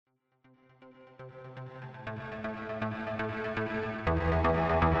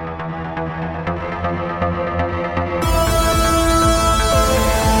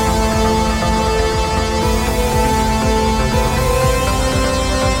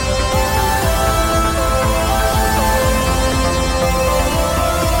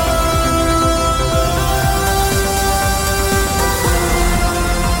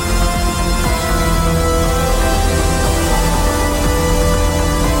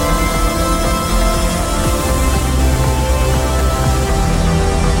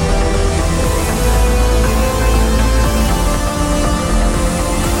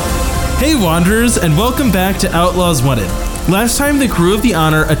Wanderers, and welcome back to Outlaws Wanted. Last time, the crew of the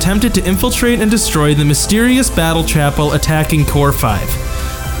Honor attempted to infiltrate and destroy the mysterious battle chapel attacking Core 5.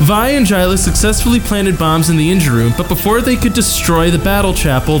 Vi and Jila successfully planted bombs in the engine room, but before they could destroy the battle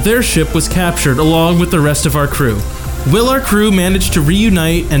chapel, their ship was captured along with the rest of our crew. Will our crew manage to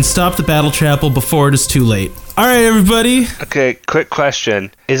reunite and stop the battle chapel before it is too late? All right, everybody. Okay, quick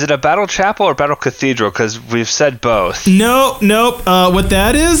question. Is it a battle chapel or battle cathedral? Because we've said both. Nope. What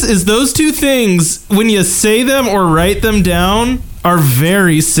that is those two things, when you say them or write them down, are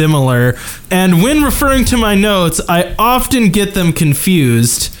very similar. And when referring to my notes, I often get them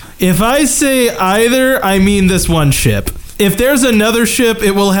confused. If I say either, I mean this one ship. If there's another ship,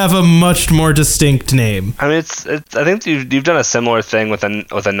 it will have a much more distinct name. I mean, it's I think you've done a similar thing with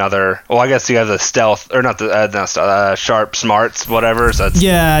another. Well, I guess you have the stealth, or not the sharp smarts, whatever. So it's,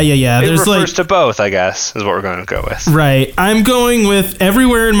 yeah. It refers to both, I guess, is what we're going to go with. Right. I'm going with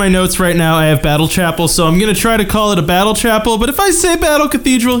everywhere in my notes right now. I have Battle Chapel, so I'm going to try to call it a Battle Chapel. But if I say Battle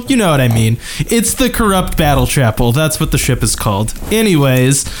Cathedral, you know what I mean. It's the Corrupt Battle Chapel. That's what the ship is called.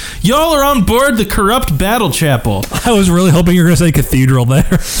 Anyways, y'all are on board the Corrupt Battle Chapel. I was really hoping you were going to say cathedral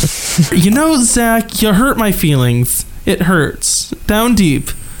there. You know, Zach, you hurt my feelings. It hurts. Down deep.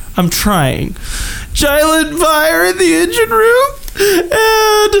 I'm trying. Jila and Vi are in the engine room.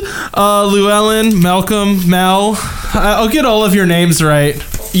 And Llewellyn, Malcolm, Mal. I'll get all of your names right.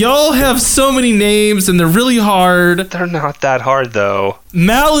 Y'all have so many names and they're really hard. They're not that hard, though.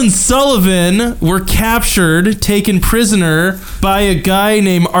 Mal and Sullivan were captured, taken prisoner by a guy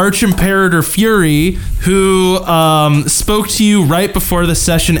named Arch-Imperator Fury, who spoke to you right before the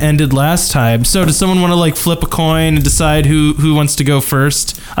session ended last time. So does someone want to flip a coin and decide who wants to go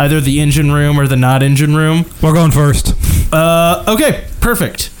first? Either the engine room or the not engine room? We're going first. Okay,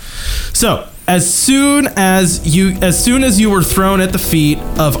 perfect. So, as soon as you were thrown at the feet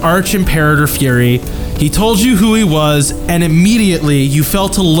of Arch-Imperator Fury, he told you who he was, and immediately you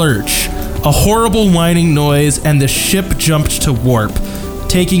felt a lurch, a horrible whining noise, and the ship jumped to warp,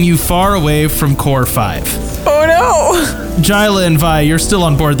 taking you far away from Core 5. Oh no! Jila and Vi, you're still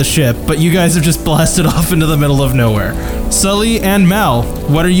on board the ship, but you guys have just blasted off into the middle of nowhere. Sully and Mal,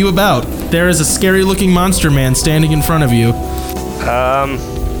 what are you about? There is a scary-looking monster man standing in front of you.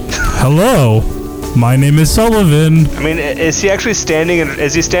 Hello, my name is Sullivan. I mean, is he actually standing?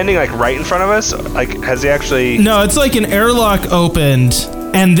 Is he standing right in front of us? Has he actually? No, it's like an airlock opened,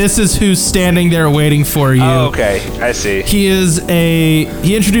 and this is who's standing there waiting for you. Oh, okay, I see. He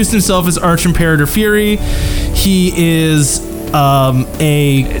introduced himself as Arch-Imperator Fury. He is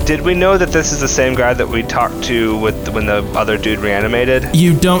Did we know that this is the same guy that we talked to when the other dude reanimated?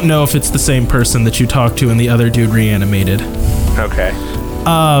 You don't know if it's the same person that you talked to and the other dude reanimated. Okay.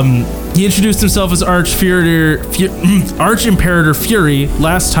 He introduced himself as Arch-Imperator Fury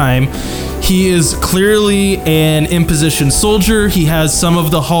last time. He is clearly an imposition soldier. He has some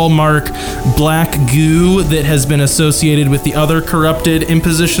of the hallmark black goo that has been associated with the other corrupted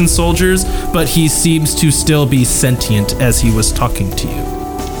imposition soldiers, but he seems to still be sentient as he was talking to you.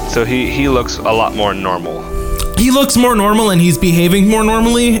 So he looks a lot more normal. He looks more normal, and he's behaving more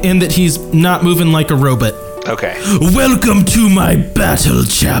normally in that he's not moving like a robot. Okay. Welcome to my battle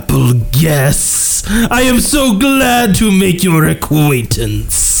chapel, guests. I am so glad to make your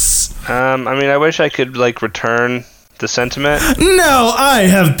acquaintance. I mean, I wish I could, return the sentiment. Now, I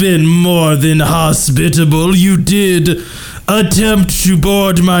have been more than hospitable. You did attempt to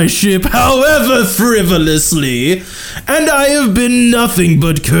board my ship, however frivolously, and I have been nothing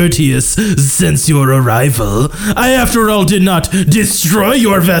but courteous since your arrival. I, after all, did not destroy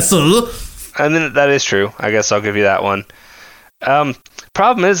your vessel. And then that is true. I guess I'll give you that one.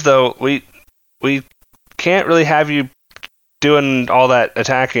 Problem is, though, we can't really have you doing all that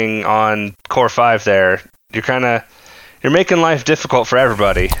attacking on Core 5 there. You're making life difficult for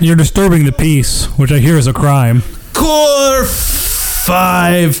everybody. You're disturbing the peace, which I hear is a crime. Core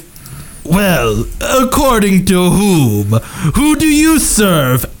 5. Well, according to whom? Who do you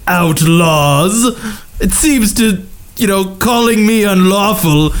serve, Outlaws? It seems to... calling me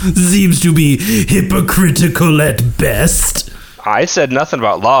unlawful seems to be hypocritical at best. I said nothing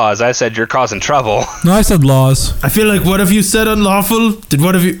about laws. I said you're causing trouble. No, I said laws. I feel like, what have you said unlawful? Did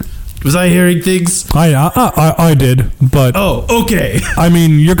one of you... Was I hearing things? I did, but... Oh, okay. I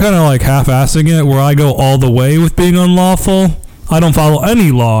mean, you're kind of half-assing it, where I go all the way with being unlawful. I don't follow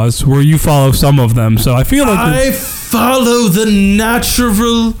any laws, where you follow some of them, so I feel like... I follow the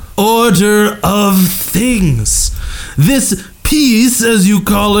natural order of things. This peace, as you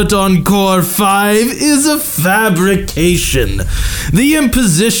call it on Core 5, is a fabrication. The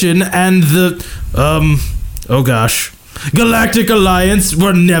imposition and the, Galactic Alliance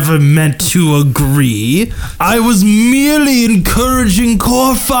were never meant to agree. I was merely encouraging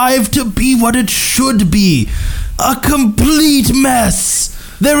Core 5 to be what it should be. A complete mess.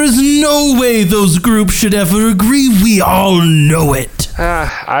 There is no way those groups should ever agree. We all know it.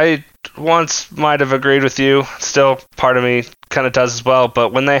 I once might have agreed with you. Still, part of me kind of does as well.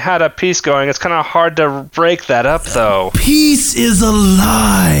 But when they had a peace going, it's kind of hard to break that up, though. Peace is a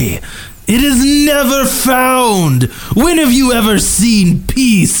lie. It is never found. When have you ever seen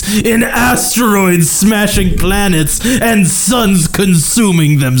peace in asteroids smashing planets and suns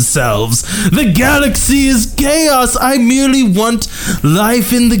consuming themselves? The galaxy is chaos. I merely want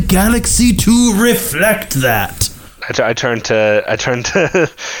life in the galaxy to reflect that. I turned to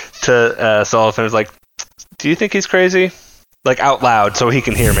Sullivan. I was like, "Do you think he's crazy?" Like out loud, so he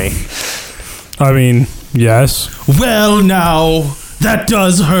can hear me. I mean, yes. Well, now that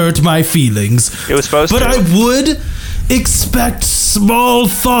does hurt my feelings. It was supposed but to. I would expect small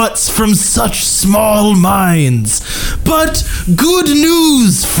thoughts from such small minds. But good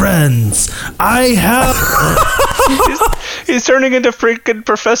news, friends. I have... he's turning into freaking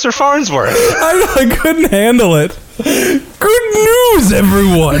Professor Farnsworth. I couldn't handle it. Good news,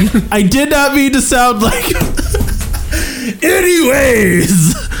 everyone. I did not mean to sound like...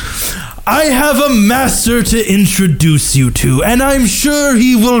 Anyways... I have a master to introduce you to, and I'm sure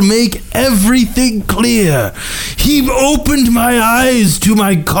he will make everything clear. He opened my eyes to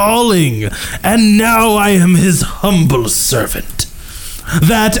my calling, and now I am his humble servant.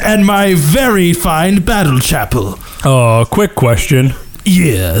 That and my very fine battle chapel. Quick question.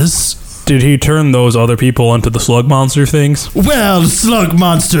 Yes? Did he turn those other people into the slug monster things? Well, slug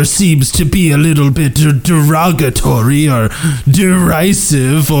monster seems to be a little bit derogatory or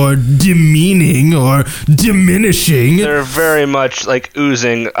derisive or demeaning or diminishing. They're very much like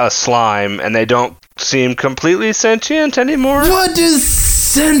oozing a slime, and they don't seem completely sentient anymore. What is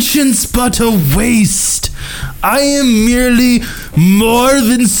sentience but a waste? I am merely more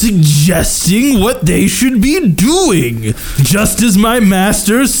than suggesting what they should be doing, just as my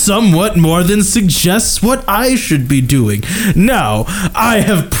master somewhat more than suggests what I should be doing. Now, I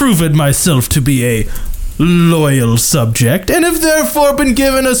have proven myself to be a loyal subject, and have therefore been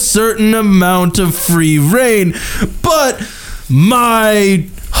given a certain amount of free reign, but my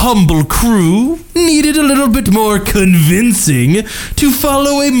humble crew needed a little bit more convincing to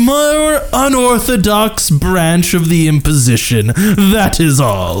follow a more unorthodox branch of the imposition. That is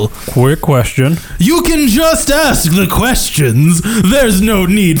all. Quick question. You can just ask the questions. There's no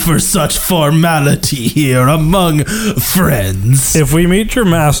need for such formality here among friends. If we meet your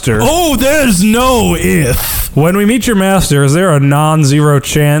master... Oh, there's no if. When we meet your master, is there a non-zero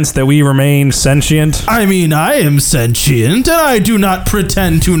chance that we remain sentient? I mean, I am sentient, and I do not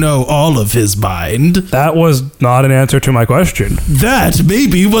pretend to know all of his mind. That was not an answer to my question. That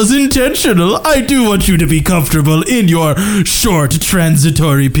maybe was intentional. I do want you to be comfortable in your short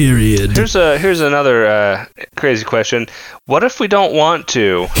transitory period. Here's another crazy question. What if we don't want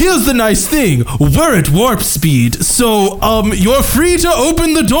to? Here's the nice thing. We're at warp speed, so you're free to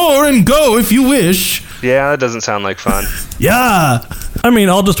open the door and go if you wish. Yeah, that doesn't sound like fun. Yeah. I mean,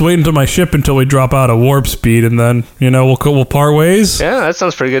 I'll just wait until my ship until we drop out of warp speed, and then, we'll part ways. Yeah, that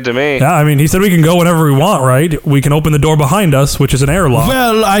sounds pretty good to me. Yeah, I mean, he said we can go whenever we want, right? We can open the door behind us, which is an airlock.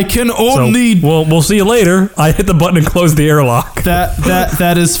 Well, I can only... So, we'll see you later. I hit the button and close the airlock.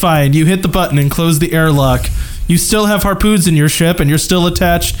 That is fine. You hit the button and close the airlock. You still have harpoons in your ship, and you're still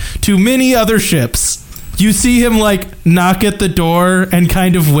attached to many other ships. You see him, knock at the door and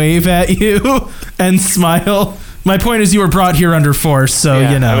kind of wave at you and smile. My point is you were brought here under force, so,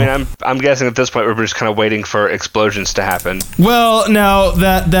 I mean, I'm guessing at this point we're just kind of waiting for explosions to happen. Well, now,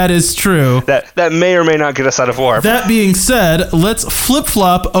 that is true. That may or may not get us out of warp. That being said, let's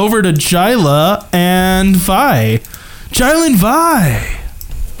flip-flop over to Jila and Vi. Jila and Vi,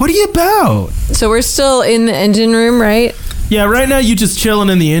 what are you about? So we're still in the engine room, right? Yeah, right now you just chilling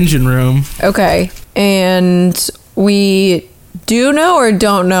in the engine room. Okay. And we do know or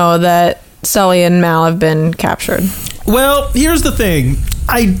don't know that Sully and Mal have been captured? Well, here's the thing.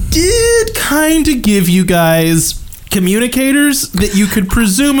 I did kind of give you guys communicators that you could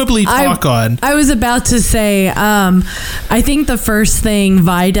presumably talk on. I was about to say, I think the first thing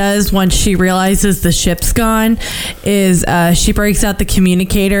Vi does once she realizes the ship's gone is she breaks out the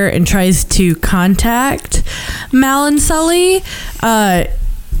communicator and tries to contact Mal and Sully.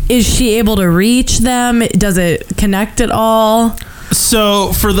 Is she able to reach them? Does it connect at all?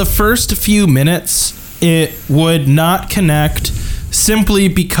 So for the first few minutes, it would not connect simply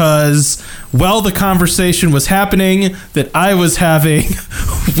because while the conversation was happening that I was having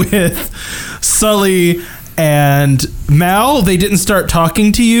with Sully and Mal, they didn't start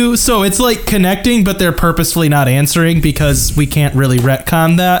talking to you. So it's like connecting, but they're purposefully not answering because we can't really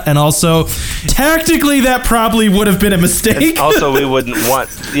retcon that. And also, tactically, that probably would have been a mistake. Also, we wouldn't want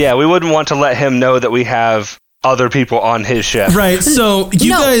to let him know that we have other people on his ship. Right. So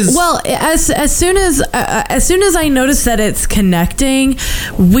you guys. Well, as soon as I notice that it's connecting,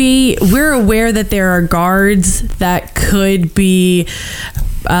 we're aware that there are guards that could be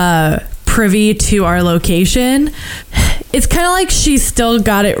privy to our location. It's kind of like she's still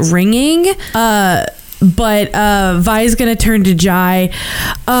got it ringing. But Vi's gonna turn to Jai.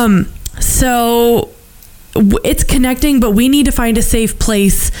 So it's connecting, but we need to find a safe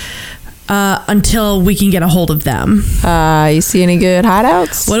place until we can get a hold of them. You see any good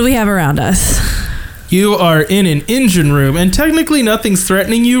hideouts? What do we have around us? You are in an engine room, and technically nothing's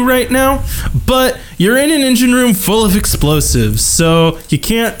threatening you right now, but you're in an engine room full of explosives, so you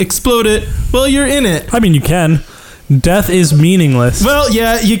can't explode it while you're in it. I mean, you can. Death is meaningless. Well,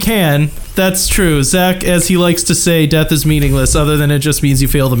 yeah, you can. That's true. Zach, as he likes to say, death is meaningless, other than it just means you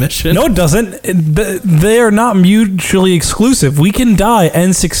fail the mission. No, it doesn't. They are not mutually exclusive. We can die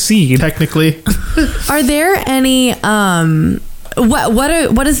and succeed. Technically. Are there any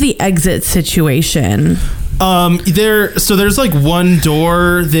what is the exit situation? There's like one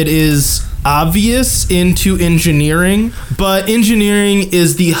door that is obvious into engineering, but engineering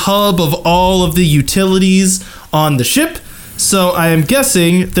is the hub of all of the utilities on the ship. So I am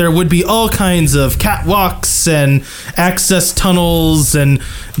guessing there would be all kinds of catwalks and access tunnels and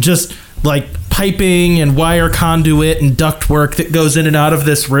just like piping and wire conduit and ductwork that goes in and out of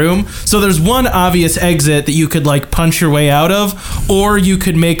this room. So there's one obvious exit that you could like punch your way out of, or you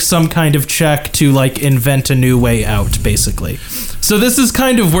could make some kind of check to like invent a new way out, basically. So this is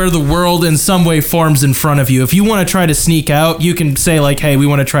kind of where the world in some way forms in front of you. If you want to try to sneak out, you can say like, hey, we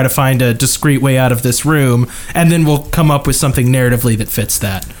want to try to find a discreet way out of this room, and then we'll come up with something narratively that fits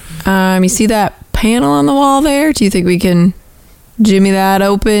that. You see that panel on the wall there? Do you think we can jimmy that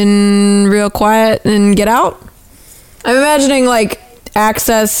open real quiet and get out? I'm imagining like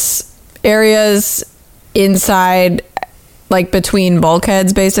access areas inside, like between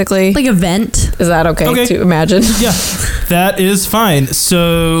bulkheads, basically. Like a vent. Is that okay to imagine? Yeah, that is fine.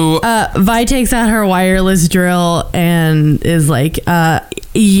 So Vi takes out her wireless drill and is like,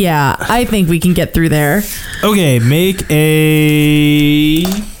 yeah, I think we can get through there. okay, make a...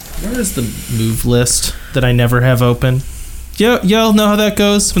 Where is the move list that I never have open? Y'all know how that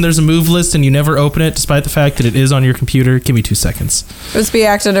goes when there's a move list and you never open it, despite the fact that it is on your computer. Give me 2 seconds. Would this be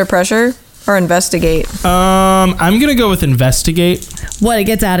act under pressure or investigate? I'm gonna go with investigate. What, it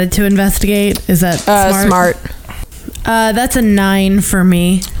gets added to investigate? Is that Smart. That's a 9 for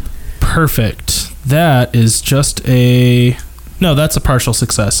me. Perfect. That is just a... No, that's a partial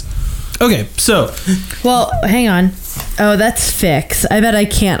success. Okay, so... Well, hang on. Oh, that's fix. I bet I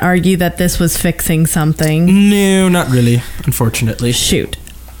can't argue that this was fixing something. No, not really, unfortunately. Shoot.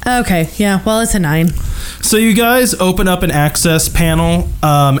 Okay, yeah, well, it's a 9. So you guys open up an access panel,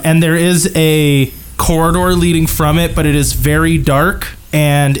 and there is a corridor leading from it, but it is very dark,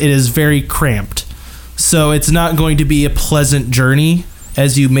 and it is very cramped. So it's not going to be a pleasant journey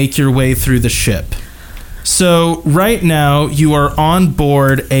as you make your way through the ship. So right now, you are on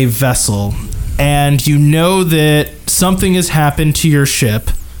board a vessel, and you know that something has happened to your ship,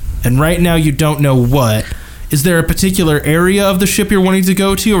 and right now you don't know what. Is there a particular area of the ship you're wanting to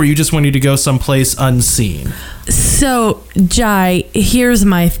go to, or are you just wanting to go someplace unseen? So, Jai, here's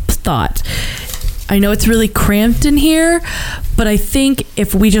my thought. I know it's really cramped in here, but I think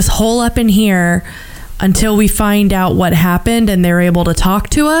if we just hole up in here until we find out what happened and they're able to talk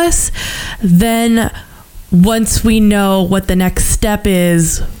to us, then once we know what the next step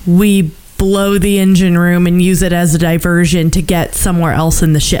is, we blow the engine room and use it as a diversion to get somewhere else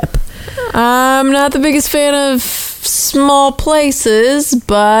in the ship. I'm not the biggest fan of small places,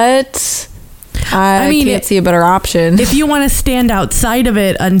 but I mean, can't see a better option. If you want to stand outside of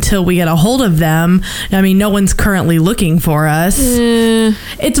it until we get a hold of them, I mean, no one's currently looking for us.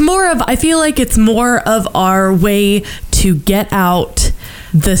 It's more of, I feel like it's more of our way to get out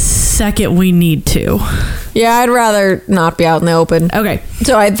the second we need to. Yeah, I'd rather not be out in the open. Okay.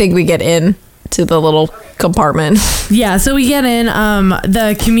 So I think we get in to the little compartment. Yeah, so we get in.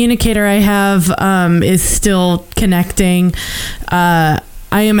 The communicator I have is still connecting. I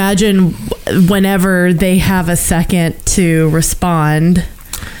imagine whenever they have a second to respond.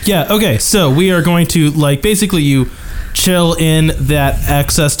 Yeah, okay, so we are going to, like, basically you chill in that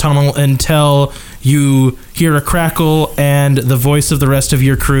access tunnel until you hear a crackle, and the voice of the rest of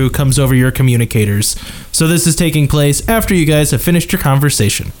your crew comes over your communicators. So this is taking place after you guys have finished your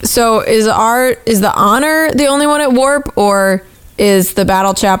conversation. So is the Honor the only one at warp, or is the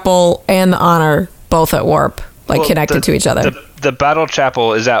Battle Chapel and the Honor both at warp, connected to each other? The Battle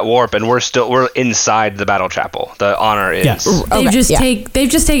Chapel is at warp, and we're inside the Battle Chapel. The Honor is. Yes. They've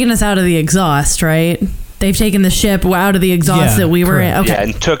just taken us out of the exhaust, right? They've taken the ship out of the exhaust that we were in. Okay. Yeah,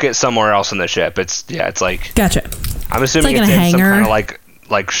 and took it somewhere else in the ship. It's like. Gotcha. I'm assuming it's in some kind of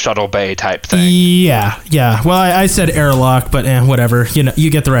like shuttle bay type thing. Yeah. Well, I said airlock, but whatever. You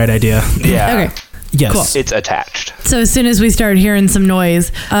get the right idea. Yeah. Okay. Yes. Cool. It's attached. So as soon as we start hearing some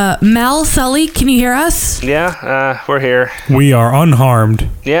noise, Mal, Sully, can you hear us? Yeah, we're here. We are unharmed.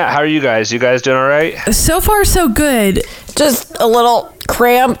 Yeah, how are you guys? You guys doing all right? So far, so good. Just a little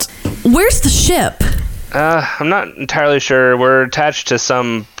cramped. Where's the ship? I'm not entirely sure. We're attached to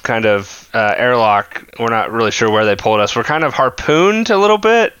some kind of airlock. We're not really sure where they pulled us. We're kind of harpooned a little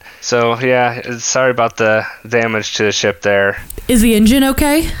bit. So, yeah, sorry about the damage to the ship there. Is the engine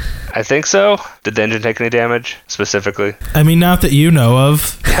okay? I think so. Did the engine take any damage, specifically? I mean, not that you know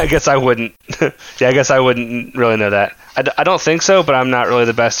of. I guess I wouldn't. I guess I wouldn't really know that. I don't think so, but I'm not really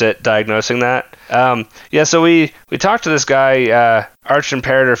the best at diagnosing that. So we talked to this guy, Arch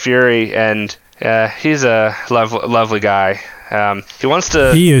Imperator Fury, and he's a lovely guy.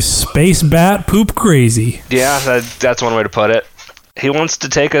 He is space bat poop crazy. Yeah, that's one way to put it. He wants to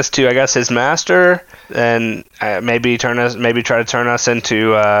take us to, I guess, his master, and maybe try to turn us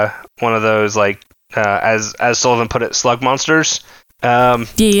into one of those, as Sullivan put it, slug monsters.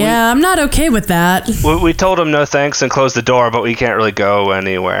 I'm not okay with that. We told him no thanks and closed the door, but we can't really go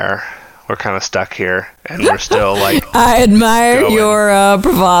anywhere. We're kind of stuck here, and we're still I admire your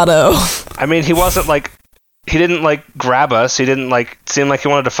bravado. I mean, he wasn't he didn't grab us. He didn't seem like he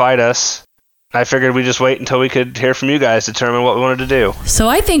wanted to fight us. I figured we'd just wait until we could hear from you guys to determine what we wanted to do. So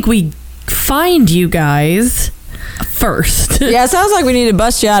I think we find you guys first. Yeah, it sounds like we need to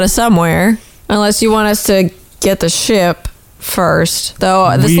bust you out of somewhere. Unless you want us to get the ship first.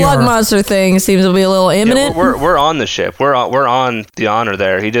 Though the slug monster thing seems to be a little imminent. Yeah, we're on the ship. We're on the Honor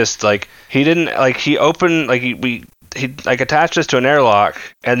there. He just he didn't he opened he attached us to an airlock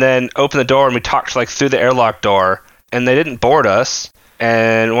and then opened the door, and we talked through the airlock door, and they didn't board us.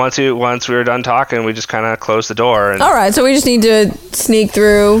 And once we were done talking, we just kind of closed the door. And all right, so we just need to sneak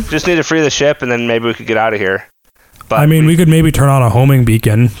through. Just need to free the ship, and then maybe we could get out of here. But I mean, we could maybe turn on a homing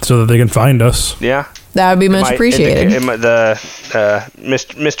beacon so that they can find us. Yeah, that would be much appreciated.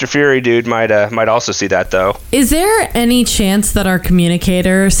 Mr. Fury dude might also see that, though. Is there any chance that our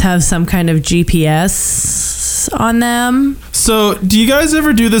communicators have some kind of GPS on them? So, do you guys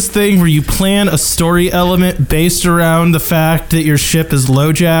ever do this thing where you plan a story element based around the fact that your ship is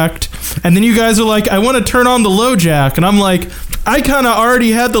low-jacked? And then you guys are like, I want to turn on the low-jack. And I'm like, I kind of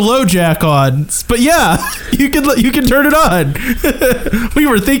already had the low-jack on. But yeah, you can turn it on. We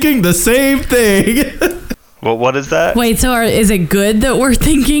were thinking the same thing. Well, what is that? Wait, so is it good that we're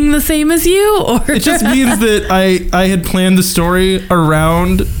thinking the same as you? Or it just means that I had planned the story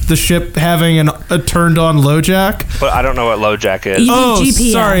around the ship having a turned on LoJack. But I don't know what LoJack is.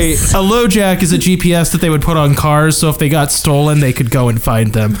 GPS. Sorry. A LoJack is a GPS that they would put on cars, so if they got stolen, they could go and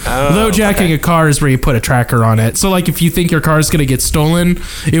find them. LoJacking a car is where you put a tracker on it. So if you think your car is going to get stolen,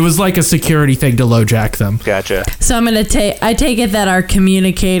 it was like a security thing to LoJack them. Gotcha. So I take it that our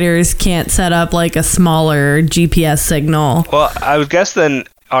communicators can't set up a smaller GPS signal. Well, I would guess then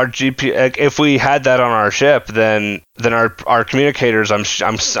our GPS, if we had that on our ship, then our communicators, I'm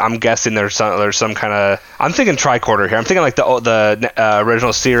guessing there's some kind of, I'm thinking tricorder here. I'm thinking the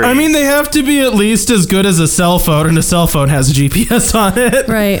original series. I mean, they have to be at least as good as a cell phone, and a cell phone has a GPS on it.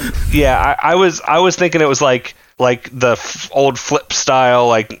 Right. Yeah, I was thinking it was like the old flip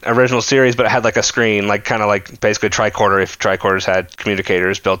style original series, but it had a screen, basically tricorder, if tricorders had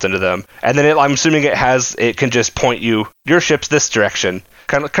communicators built into them. And then I'm assuming it can just point your ship's this direction.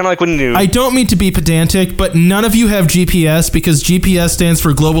 Kind of like when you... I don't mean to be pedantic, but none of you have GPS because GPS stands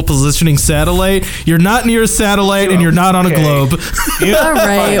for Global Positioning Satellite. You're not near a satellite and you're not on a globe. All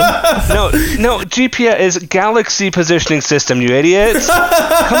right. No, GPS is Galaxy Positioning System, you idiots.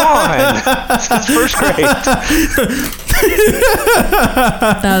 Come on. Since first grade.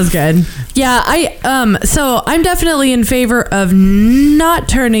 That was good. Yeah, so I'm definitely in favor of not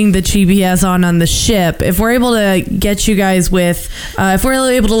turning the GPS on the ship. If we're able to get you guys if we're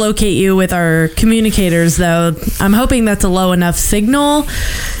able to locate you with our communicators, though, I'm hoping that's a low enough signal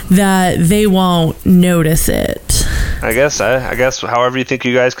that they won't notice it. I guess however you think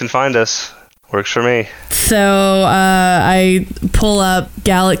you guys can find us. Works for me. So I pull up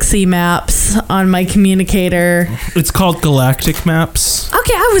galaxy maps on my communicator. It's called Galactic Maps.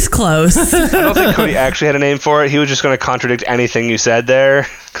 Okay, I was close. I don't think Cody actually had a name for it. He was just going to contradict anything you said there,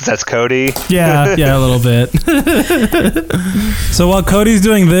 because that's Cody. Yeah, a little bit. So while Cody's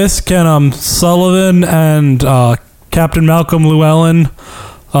doing this, can Sullivan and Captain Malcolm Llewellyn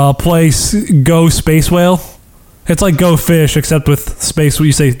play Go Space Whale? It's like Go Fish, except with space.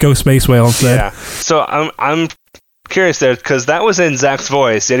 You say Go Space Whale instead. Yeah. So I'm curious there, because that was in Zach's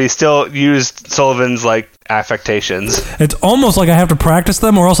voice, yet he still used Sullivan's like affectations. It's almost like I have to practice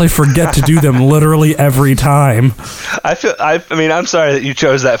them, or else I forget to do them literally every time. I mean, I'm sorry that you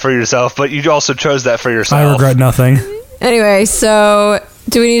chose that for yourself, but you also chose that for yourself. I regret nothing. Anyway, so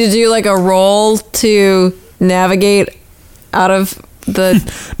do we need to do like a roll to navigate out of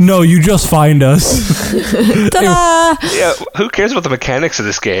the... No, you just find us. Ta-da! Yeah, who cares about the mechanics of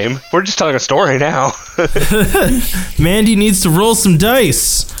this game? We're just telling a story now. Mandy needs to roll some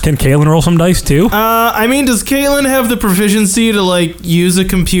dice. Can Caitlin roll some dice too? I mean, does Caitlin have the proficiency to like use a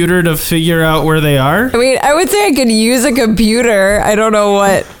computer to figure out where they are? I mean, I would say I could use a computer. I don't know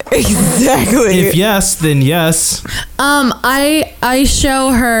what exactly. If yes, then yes. I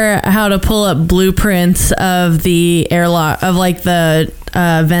show her how to pull up blueprints of the airlock, of like the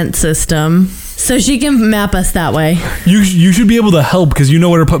vent system, so she can map us that way. You should be able to help, because you know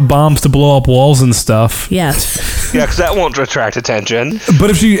where to put bombs to blow up walls and stuff. Yes. Yeah, because that won't attract attention. But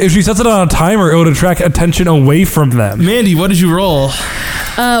if she sets it on a timer, it would attract attention away from them. Mandy, what did you roll?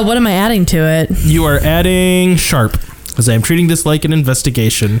 What am I adding to it? You are adding sharp, because I am treating this like an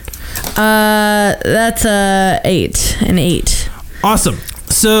investigation. That's an 8. Awesome.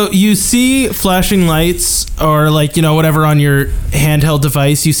 So you see flashing lights, or like, you know, whatever on your handheld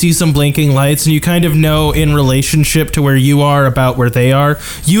device. You see some blinking lights, and you kind of know in relationship to where you are about where they are.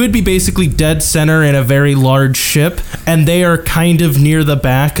 You would be basically dead center in a very large ship, and they are kind of near the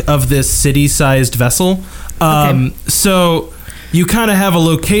back of this city-sized vessel. Okay. So you kind of have a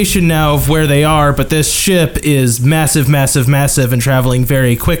location now of where they are, but this ship is massive, massive, massive and traveling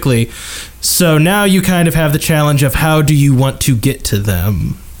very quickly. So now you kind of have the challenge of how do you want to get to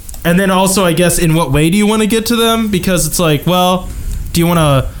them? And then also, I guess, in what way do you want to get to them? Because it's like, well, do you want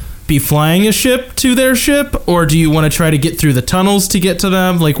to be flying a ship to their ship? Or do you want to try to get through the tunnels to get to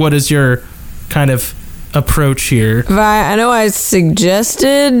them? Like, what is your kind of approach here? Vi, I know I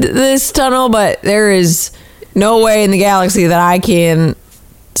suggested this tunnel, but there is no way in the galaxy that I can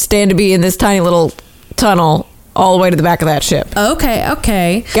stand to be in this tiny little tunnel all the way to the back of that ship.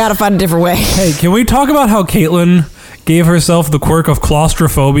 Okay. Gotta find a different way. Hey, can we talk about how Caitlin gave herself the quirk of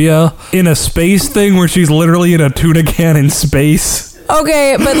claustrophobia in a space thing where she's literally in a tuna can in space?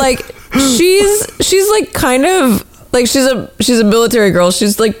 Okay, but like she's like kind of like she's a military girl.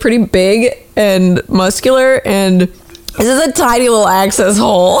 She's like pretty big and muscular, and this is a tiny little access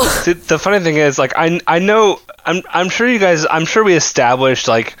hole. The funny thing is, like, I know, I'm sure you guys, I'm sure we established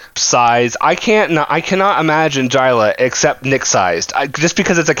like size. I cannot imagine Jila except Nick sized, just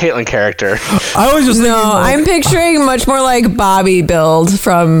because it's a Caitlin character. I was just thinking, I'm picturing much more like Bobby build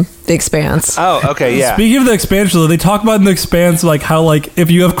from The Expanse. Oh, okay, yeah. Speaking of The Expanse, though, they talk about in The Expanse like how like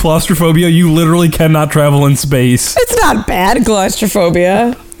if you have claustrophobia, you literally cannot travel in space. It's not bad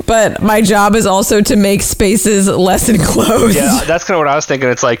claustrophobia. But my job is also to make spaces less enclosed. Yeah, that's kind of what I was thinking.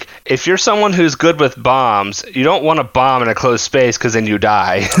 It's like, if you're someone who's good with bombs, you don't want to bomb in a closed space because then you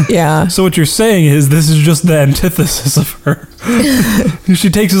die. Yeah. So what you're saying is this is just the antithesis of her. She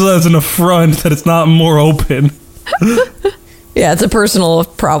takes it as an affront that it's not more open. Yeah, it's a personal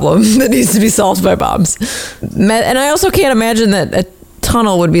problem that needs to be solved by bombs. And I also can't imagine that a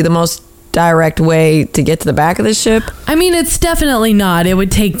tunnel would be the most direct way to get to the back of the ship. I mean, it's definitely not. It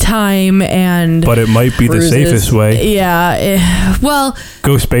would take time but it might be the safest way. Yeah. Well,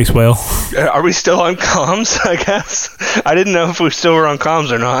 go space whale. Are we still on comms? I guess I didn't know if we still were on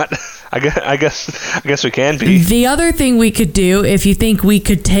comms or not. I guess we can be. The other thing we could do, if you think we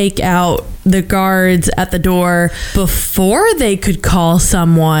could take out the guards at the door before they could call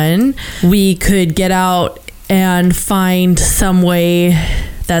someone, we could get out and find some way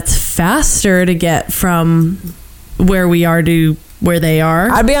that's faster to get from where we are to where they are.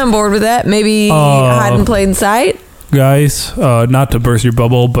 I'd be on board with that. Maybe hide in plain sight. Guys, not to burst your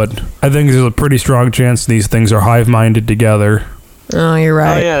bubble, but I think there's a pretty strong chance these things are hive-minded together. Oh, you're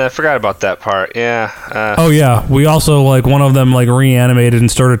right. Oh, yeah, I forgot about that part. Yeah. Oh, yeah. We also, like, one of them, like, reanimated and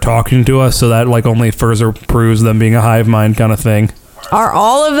started talking to us, so that, like, only further proves them being a hive mind kind of thing. Are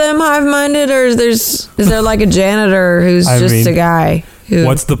all of them hive-minded, or is there like a janitor who's a guy?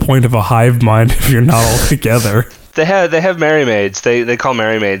 What's the point of a hive mind if you're not all together? They have Merry Maids. They call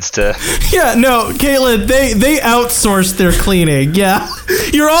Merry Maids to. Yeah, no, Caitlin, they outsourced their cleaning. Yeah,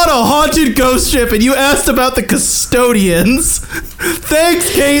 you're on a haunted ghost ship, and you asked about the custodians.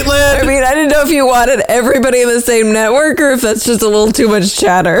 Thanks, Caitlin. I mean, I didn't know if you wanted everybody in the same network or if that's just a little too much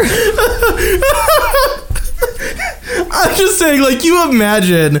chatter. I'm just saying, like, you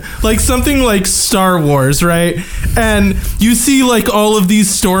imagine, like, something like Star Wars, right? And you see, like, all of these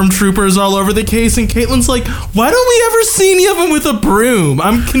stormtroopers all over the case, and Caitlin's like, why don't we ever see any of them with a broom?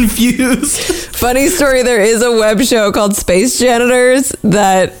 I'm confused. Funny story, there is a web show called Space Janitors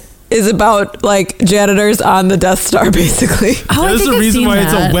that is about, like, janitors on the Death Star, basically. Oh, There's a reason why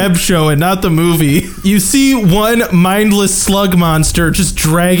it's a web show and not the movie. You see one mindless slug monster just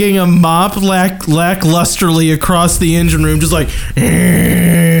dragging a mop lacklusterly across the engine room, just like,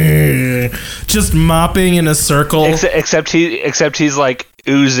 just mopping in a circle. Except he's like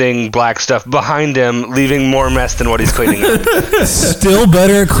oozing black stuff behind him, leaving more mess than what he's cleaning up. Still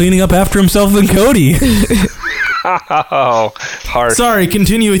better at cleaning up after himself than Cody. Oh, harsh. Sorry,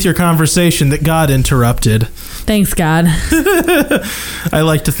 continue with your conversation that God interrupted. Thanks, God. I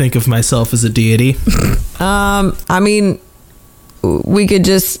like to think of myself as a deity. I mean, we could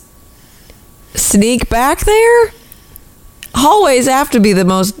just sneak back there? Hallways have to be the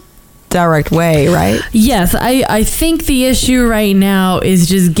most direct way, right? Yes, I think the issue right now is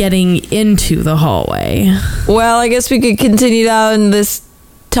just getting into the hallway. Well, I guess we could continue down this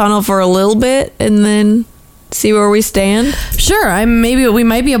tunnel for a little bit and then see where we stand. Sure, maybe we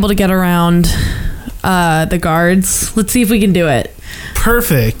might be able to get around the guards. Let's see if we can do it.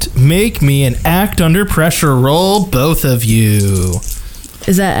 Perfect. Make me an act under pressure roll, both of you.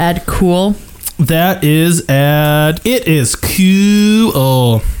 Is that add cool? That is it is cool.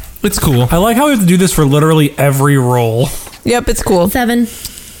 Oh, it's cool. I like how we have to do this for literally every roll. Yep, it's cool. 7.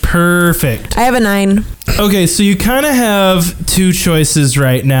 Perfect. I have a 9. Okay, so you kind of have two choices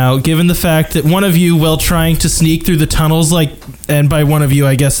right now, given the fact that one of you, while trying to sneak through the tunnels, like, and by one of you,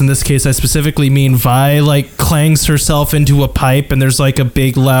 I guess in this case, I specifically mean Vi, like, clangs herself into a pipe, and there's, like, a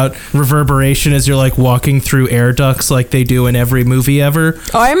big, loud reverberation as you're, like, walking through air ducts like they do in every movie ever.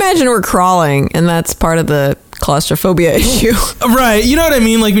 Oh, I imagine we're crawling, and that's part of the claustrophobia issue. Right, you know what I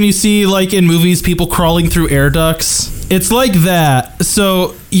mean? Like, when you see, like, in movies, people crawling through air ducts. It's like that.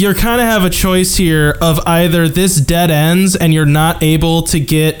 So you kind of have a choice here of either this dead ends and you're not able to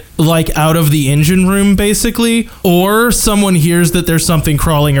get like out of the engine room basically, or someone hears that there's something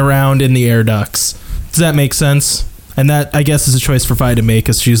crawling around in the air ducts. Does that make sense? And that, I guess, is a choice for Vi to make,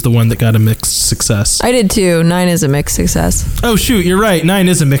 because she's the one that got a mixed success. I did too. 9 is a mixed success. Oh, shoot, you're right. 9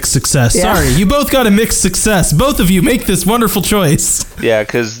 is a mixed success. Yeah. Sorry, you both got a mixed success. Both of you make this wonderful choice. Yeah,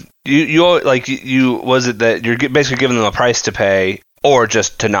 because you was it that you're basically giving them a price to pay, or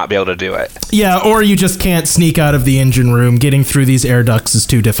just to not be able to do it? Yeah, or you just can't sneak out of the engine room. Getting through these air ducts is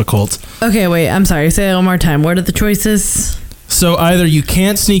too difficult. Okay, wait, I'm sorry. Say that one more time. What are the choices? So either you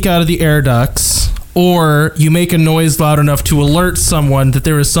can't sneak out of the air ducts, or you make a noise loud enough to alert someone that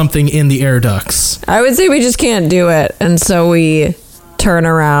there is something in the air ducts. I would say we just can't do it, and so we turn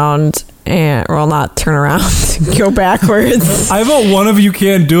around and, well, not turn around, go backwards. I vote one of you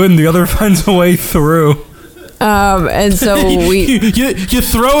can't do it and the other finds a way through. And so we... you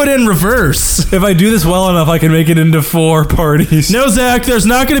throw it in reverse. If I do this well enough, I can make it into 4 parties. No, Zach, there's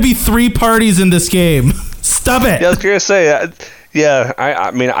not going to be 3 parties in this game. Stop it. Yeah, I was going to say, yeah,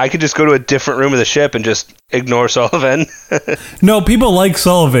 I mean, I could just go to a different room of the ship and just ignore Sullivan. No, people like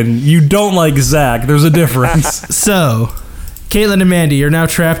Sullivan. You don't like Zach. There's a difference. So, Caitlin and Mandy, you're now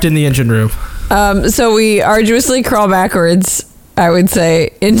trapped in the engine room. So we arduously crawl backwards, I would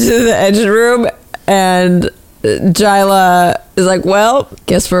say, into the engine room, and Jila is like, well,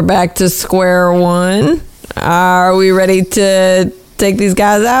 guess we're back to square one. Are we ready to take these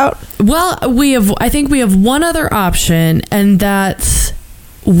guys out? Well, I think we have one other option, and that's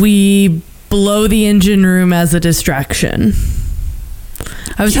we blow the engine room as a distraction.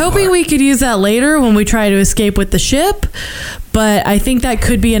 I was hoping we could use that later when we try to escape with the ship, but I think that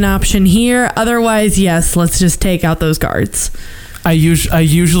could be an option here. Otherwise, yes, let's just take out those guards. I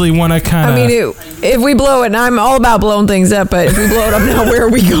usually want to kind of... I mean, if we blow it, and I'm all about blowing things up, but if we blow it up now, where are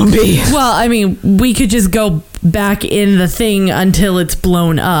we going to be? Well, I mean, we could just go back in the thing until it's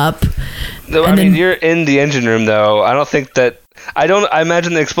blown up. I mean, you're in the engine room, though. I don't think that... I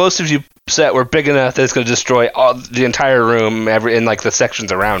imagine the explosives you set were big enough that it's going to destroy the entire room in like the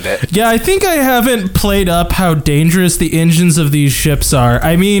sections around it. Yeah, I think I haven't played up how dangerous the engines of these ships are.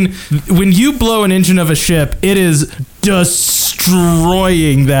 I mean, when you blow an engine of a ship, it is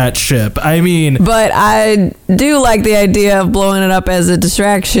destroying that ship. I mean... But I do like the idea of blowing it up as a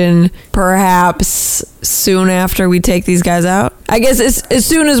distraction, perhaps soon after we take these guys out. I guess as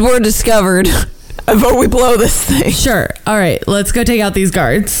soon as we're discovered... Before we blow this thing. Sure. All right, let's go take out these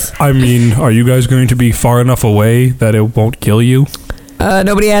guards. I mean, are you guys going to be far enough away that it won't kill you?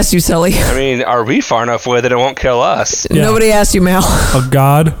 Nobody asked you, Sully. I mean, are we far enough away that it won't kill us? Yeah. Nobody asked you, Mal. Oh,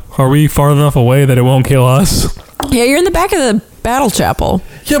 God, are we far enough away that it won't kill us? Yeah, you're in the back of the battle chapel.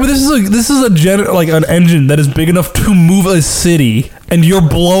 Yeah, but this is an engine that is big enough to move a city, and you're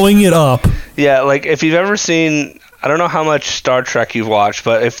blowing it up. Yeah, like if you've ever seen... I don't know how much Star Trek you've watched,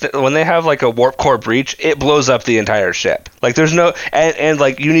 but when they have like a warp core breach, it blows up the entire ship. Like there's no and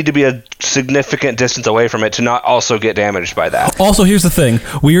like you need to be a significant distance away from it to not also get damaged by that. Also, here's the thing: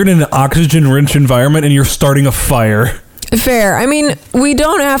 we are in an oxygen-rich environment, and you're starting a fire. Fair. I mean, we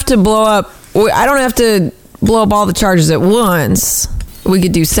don't have to blow up. I don't have to blow up all the charges at once. We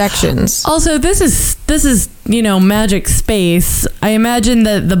could do sections. Also, this is magic space. I imagine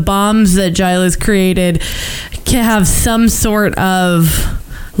that the bombs that Jila's created can have some sort of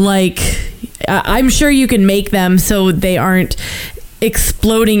I'm sure you can make them so they aren't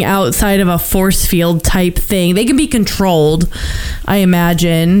exploding outside of a force field type thing. They can be controlled, I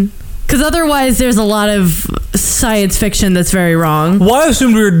imagine. Because otherwise, there's a lot of science fiction that's very wrong. Well, I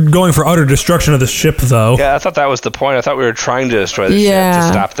assumed we were going for utter destruction of the ship, though. Yeah, I thought that was the point. I thought we were trying to destroy the ship to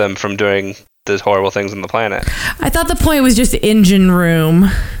stop them from doing those horrible things on the planet. I thought the point was just engine room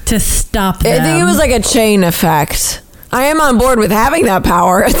to stop them. I think it was like a chain effect. I am on board with having that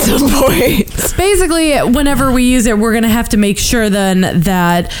power at some point. Basically, whenever we use it, we're going to have to make sure then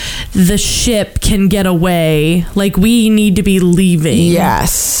that the ship can get away. Like, we need to be leaving.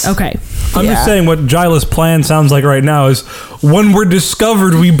 Yes. Okay. I'm just saying what Jila's plan sounds like right now is when we're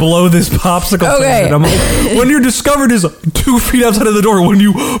discovered, we blow this popsicle planet. I'm like, when you're discovered is 2 feet outside of the door when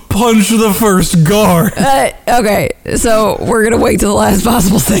you punch the first guard. Okay, so we're going to wait till the last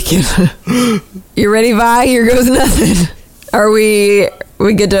possible second. You ready, Vi? Here goes nothing. Are we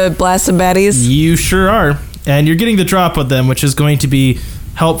good to blast some baddies? You sure are. And you're getting the drop with them, which is going to be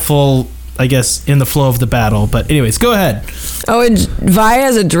helpful, I guess, in the flow of the battle. But anyways, go ahead. Oh, and Vi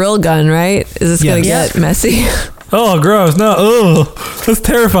has a drill gun, right? Is this going to get messy? Oh, gross. No. Ugh. That's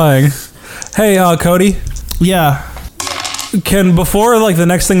terrifying. Hey, Cody. Yeah. Before the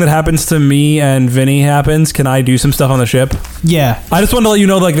next thing that happens to me and Vinny happens, can I do some stuff on the ship? Yeah. I just want to let you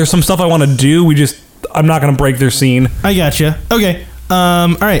know, there's some stuff I want to do. I'm not going to break their scene. I gotcha. Okay.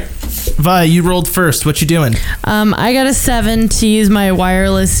 All right. Vi, you rolled first. What you doing? I got a 7 to use my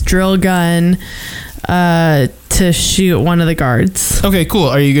wireless drill gun to shoot one of the guards. Okay, cool.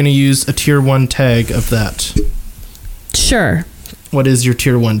 Are you going to use a tier 1 tag of that? Sure. What is your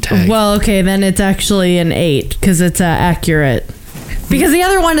tier 1 tag? Well, okay, then it's actually an 8 because it's accurate. Because the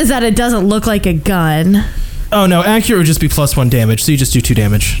other one is that it doesn't look like a gun. Oh, no, accurate would just be +1 damage, so you just do 2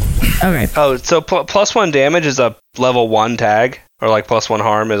 damage. Okay. Oh, so +1 damage is a level 1 tag? Or +1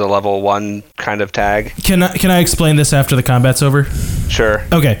 harm is a level 1 kind of tag? Can I explain this after the combat's over? Sure.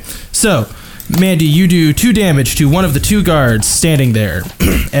 Okay, so, Mandy, you do 2 damage to one of the 2 guards standing there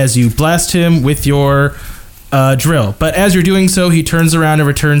as you blast him with your drill. But as you're doing so, he turns around and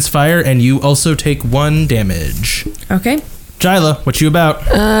returns fire, and you also take 1 damage. Okay. Jila, what you about?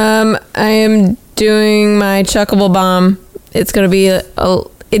 I am doing my chuckable bomb. It's going to be a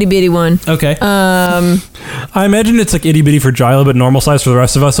itty bitty one. Okay. I imagine it's itty bitty for Jila, but normal size for the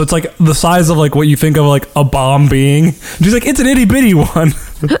rest of us. So it's the size of what you think of a bomb being. She's it's an itty bitty one.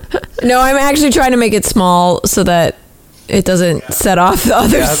 No, I'm actually trying to make it small so that it doesn't set off the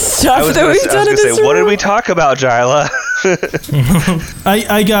other stuff that we've done in this room. What did we talk about, Jila?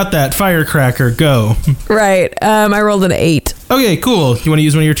 I got that. Firecracker, go. Right. I rolled an 8. Okay, cool. You want to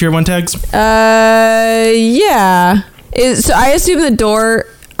use one of your tier 1 tags? Yeah. So I assume the door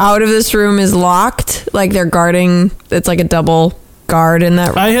out of this room is locked. They're guarding. It's a double guard in that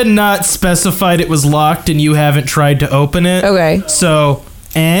room. I had not specified it was locked and you haven't tried to open it. Okay. So,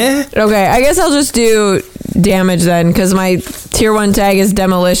 Okay, I guess I'll just do damage then, because my tier 1 tag is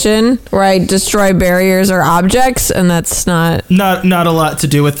demolition, where I destroy barriers or objects, and that's not a lot to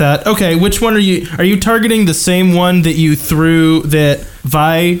do with that. Okay, which one are you targeting the same one that you threw that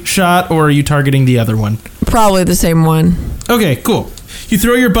Vi shot, or are you targeting the other one? probably the same one. Okay, cool. You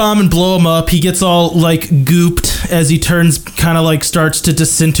throw your bomb and blow him up. He gets all like gooped as he turns, kind of like starts to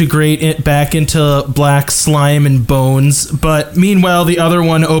disintegrate it back into black slime and bones. But meanwhile, the other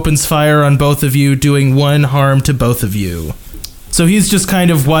one opens fire on both of you, doing 1 harm to both of you. So he's just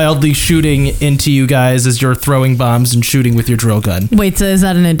kind of wildly shooting into you guys as you're throwing bombs and shooting with your drill gun. Wait, so is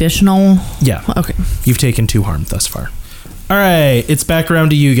that an additional? Yeah. Okay. You've taken 2 harm thus far. All right, it's back around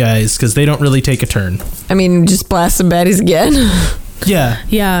to you guys because they don't really take a turn. I mean, just blast some baddies again. Yeah,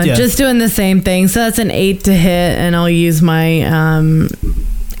 just doing the same thing. So that's an 8 to hit, and I'll use my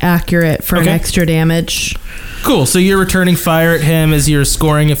accurate for an extra damage. Cool, so you're returning fire at him as you're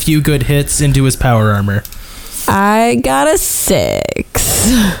scoring a few good hits into his power armor. I got a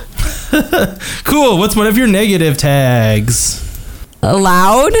 6. Cool, what's one of your negative tags?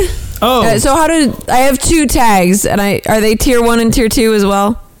 Loud? Oh. So how did... I have 2 tags, and are they tier 1 and tier 2 as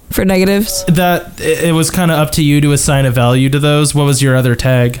well for negatives? It was kind of up to you to assign a value to those. What was your other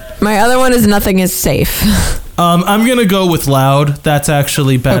tag? My other one is nothing is safe. I'm going to go with loud. That's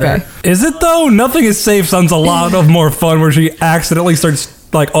actually better. Okay. Is it though? Nothing is safe sounds a lot of more fun where she accidentally starts,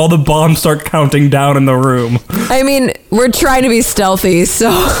 like, all the bombs start counting down in the room. I mean, we're trying to be stealthy,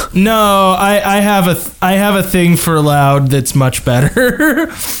 so... No, I have a thing for loud that's much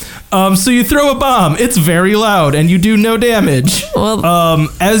better. So you throw a bomb. It's very loud, and you do no damage. Well,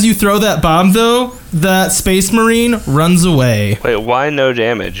 as you throw that bomb, though, that space marine runs away. Wait, why no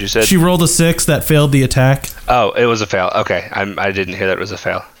damage? You said She rolled a 6 that failed the attack. Oh, it was a fail. Okay, I didn't hear that it was a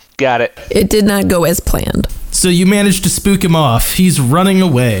fail. Got it. it did not go as planned. So you managed to spook him off. He's running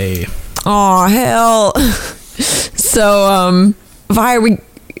away. Oh hell! So, Vi, we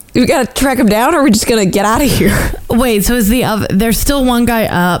gotta track him down, or are we just gonna get out of here? Wait, so is there's still one guy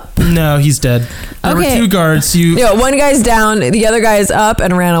up? No, he's dead. There were 2 guards. One guy's down, the other guy's up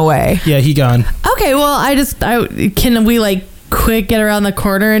and ran away. Yeah, he gone. Okay, well, can we like quick get around the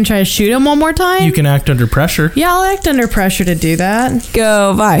corner and try to shoot him one more time? You can act under pressure. Yeah, I'll act under pressure to do that.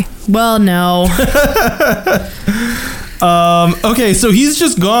 Go, Vi. Well, no. Okay, so he's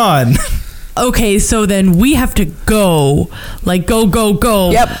just gone. Okay, so then we have to go. Like, go.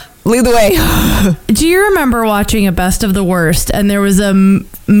 Yep, lead the way. Do you remember watching A Best of the Worst? And there was a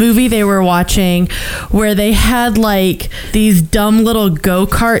movie they were watching where they had like these dumb little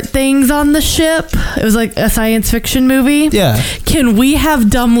go-kart things on the ship. It was like a science fiction movie. Yeah. Can we have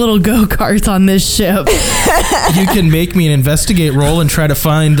dumb little go-karts on this ship? You can make me an investigate roll and try to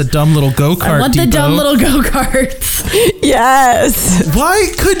find the dumb little go-kart I want the depot. dumb little go-karts. Yes.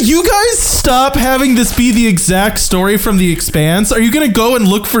 Why could you guys stop having this be the exact story from The Expanse? Are you going to go and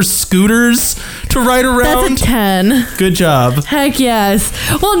look for scooters to ride around? That's a 10. Good job. Heck yes.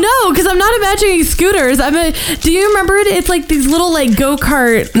 Well, no, because I'm not imagining scooters. Do you remember it? It's like these little like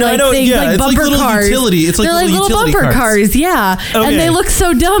go-kart No, I know, things, yeah, like it's like bumper little cars. utility. It's like they're like little utility bumper carts. cars, yeah. Okay. And they look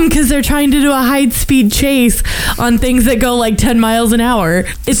so dumb because they're trying to do a high-speed chase on things that go like 10 miles an hour.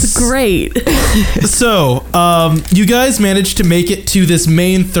 It's great. So, you guys managed to make it to this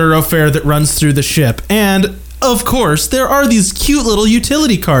main thoroughfare that runs through the ship, and of course, there are these cute little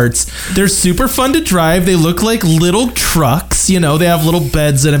utility carts. They're super fun to drive. They look like little trucks. You know, they have little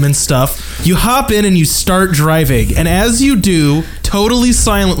beds in them and stuff. You hop in and you start driving. And as you do, totally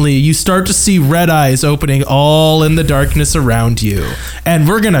silently, you start to see red eyes opening all in the darkness around you. And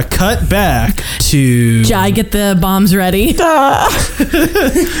we're going to cut back to... Jai, get the bombs ready.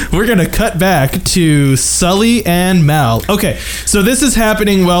 We're going to cut back to Sully and Mal. Okay, so this is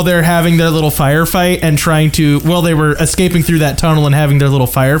happening while they're having their little firefight and trying to... Well, they were escaping through that tunnel and having their little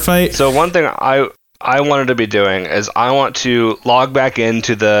firefight. So one thing I wanted to be doing is I want to log back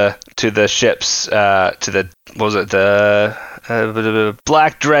into the ships the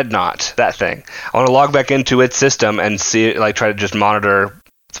Black Dreadnaught, that thing. I want to log back into its system and see, like, try to just monitor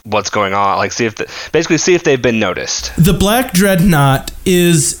what's going on, like see if they've been noticed. The Black Dreadnaught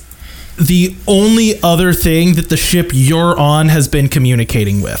is the only other thing that the ship you're on has been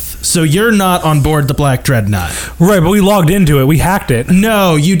communicating with. So you're not on board the Black Dreadnought. Right, but we logged into it. We hacked it.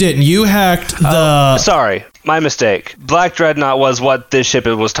 No, you didn't. You hacked the... Sorry, my mistake. Black Dreadnaught was what this ship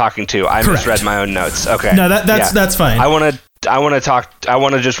was talking to. I Correct. misread my own notes. Okay. No, that's fine. I want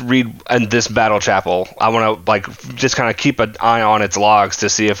to just read in this battle chapel. I want to just kind of keep an eye on its logs to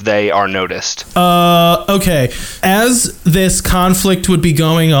see if they are noticed. Okay. As this conflict would be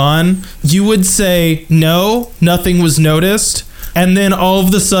going on, you would say, no, nothing was noticed. And then all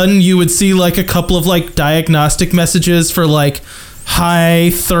of a sudden you would see like a couple of like diagnostic messages for like high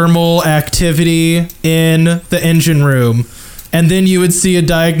thermal activity in the engine room. And then you would see a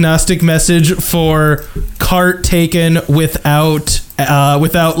diagnostic message for cart taken without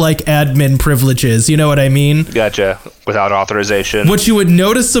without like admin privileges. You know what I mean? Gotcha. Without authorization. What you would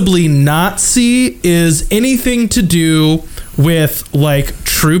noticeably not see is anything to do with like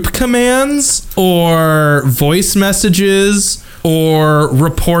troop commands or voice messages or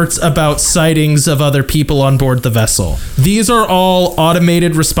reports about sightings of other people on board the vessel. These are all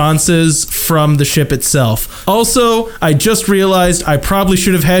automated responses from the ship itself. Also, I just realized I probably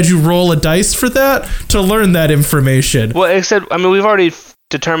should have had you roll a dice for that to learn that information. Well, except, I mean, we've already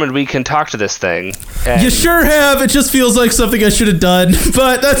determined we can talk to this thing. You sure have. It just feels like something I should have done,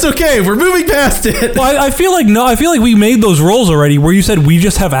 but that's okay. We're moving past it. Well, I feel like we made those rolls already where you said we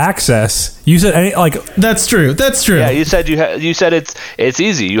just have access. You said That's true. Yeah, you said you said it's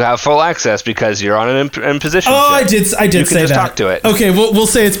easy. You have full access because you're on an imposition ship. I did you can say just that. Talk to it. Okay, we'll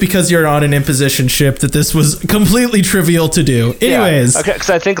say it's because you're on an imposition ship that this was completely trivial to do. Anyways. Yeah. Okay, because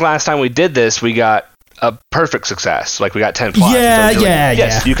I think last time we did this, we got a perfect success. Like, we got 10 plus.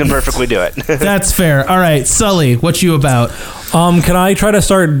 Yes, you can perfectly do it. That's fair. All right, Sully, what you about? can I try to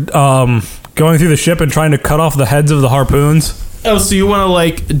start going through the ship and trying to cut off the heads of the harpoons? Oh, so you want to,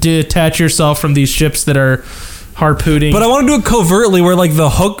 like, detach yourself from these ships that are harpooning? But I want to do it covertly where, like, the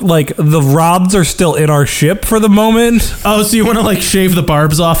hook, like, the rods are still in our ship for the moment. Oh, so you want to, like, shave the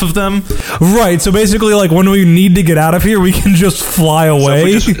barbs off of them? Right, so basically, like, when we need to get out of here, we can just fly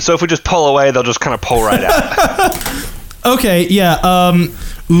away. So if we just pull away, they'll just kind of pull right out. Okay, yeah,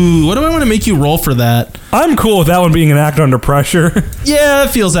 what do I want to make you roll for that? I'm cool with that one being an act under pressure. Yeah, it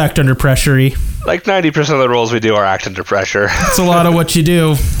feels act under pressure-y. Like 90% of the rolls we do are act under pressure. It's a lot of what you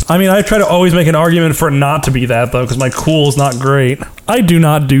do. I mean, I try to always make an argument for it not to be that, though, because my cool is not great. I do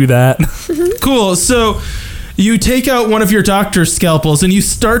not do that. Cool, so you take out one of your doctor's scalpels and you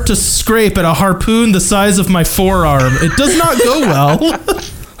start to scrape at a harpoon the size of my forearm. It does not go well.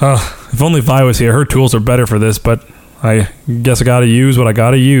 If only Vi was here, her tools are better for this, but I guess I gotta use what I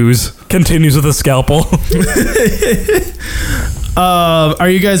gotta use. Continues with a scalpel. Are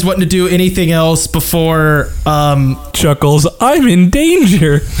you guys wanting to do anything else before Chuckles, I'm in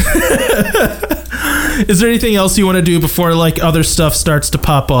danger. Is there anything else you want to do before like other stuff starts to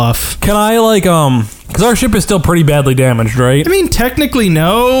pop off? Can I because our ship is still pretty badly damaged, right? I mean, technically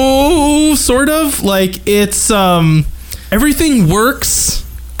no, sort of. Like, it's everything works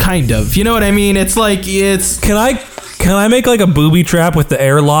kind of. You know what I mean? It's like Can I make like a booby trap with the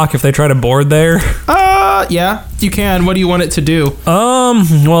airlock if they try to board there? Yeah, you can. What do you want it to do?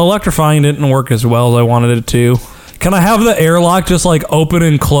 Well, electrifying didn't work as well as I wanted it to. Can I have the airlock just like open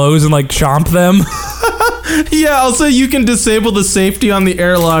and close and like chomp them? Yeah, also you can disable the safety on the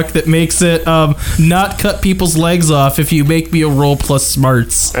airlock that makes it not cut people's legs off if you make me a roll plus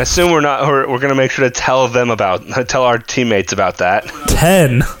smarts. I assume we're gonna make sure to tell our teammates about that.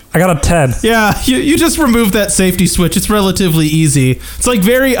 10. I got a 10. Yeah, you just remove that safety switch. It's relatively easy. It's like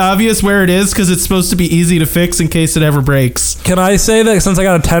very obvious where it is because it's supposed to be easy to fix in case it ever breaks. Can I say that since I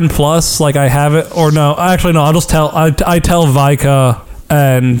got a 10 plus, like I have it, or no? Actually, no. I'll just tell. I tell Vika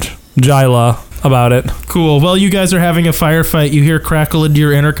and Jila about it. Cool. Well, you guys are having a firefight. You hear crackle into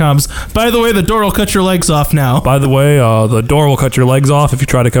your intercoms. By the way, the door will cut your legs off now. By the way, the door will cut your legs off if you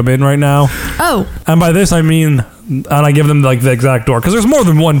try to come in right now. Oh. And by this, I mean, and I give them like the exact door because there's more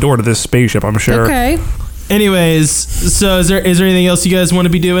than one door to this spaceship, I'm sure. Okay. Anyways, so is there anything else you guys want to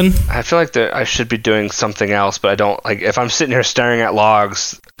be doing? I feel like I should be doing something else, but I don't. Like, if I'm sitting here staring at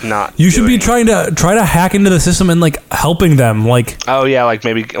logs, not. You should be trying to hack into the system and like helping them, like. Oh yeah, like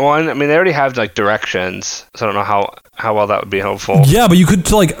maybe. Well, I mean, they already have like directions, so I don't know how well that would be helpful. Yeah, but you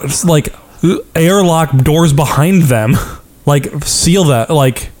could like airlock doors behind them, like seal that,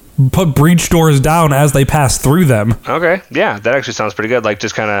 like put breach doors down as they pass through them. Okay, yeah, that actually sounds pretty good. Like,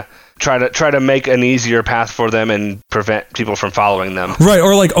 just kind of try to make an easier path for them and prevent people from following them. Right,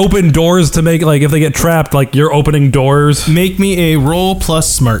 or like open doors to make, like, if they get trapped, like you're opening doors. Make me a roll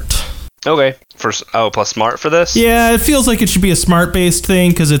plus smart. Okay, plus smart for this? Yeah, it feels like it should be a smart-based thing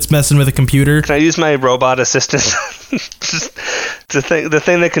because it's messing with a computer. Can I use my robot assistant? Just the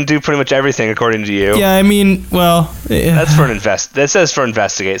thing that can do pretty much everything according to you. Yeah, I mean, well... That's for that says for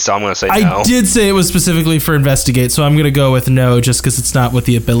investigate, so I'm going to say no. I did say it was specifically for investigate, so I'm going to go with no just because it's not what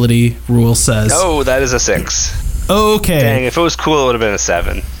the ability rule says. No, that is a 6. Okay. Dang, if it was cool, it would have been a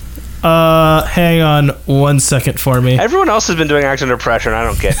 7. Hang on 1 second for me. Everyone else has been doing act under pressure, and I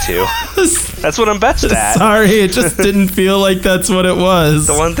don't get to. That's what I'm best at. Sorry, it just didn't feel like that's what it was.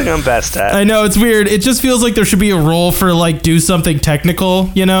 The one thing I'm best at. I know, it's weird. It just feels like there should be a role for, like, do something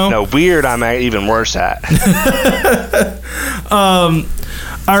technical, you know? No, weird I'm even worse at. All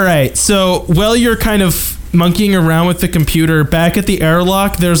right, so while you're kind of monkeying around with the computer, back at the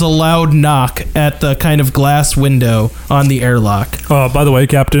airlock, there's a loud knock at the kind of glass window on the airlock. By the way,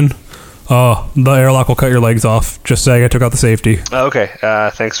 Captain, the airlock will cut your legs off. Just saying, I took out the safety. Okay,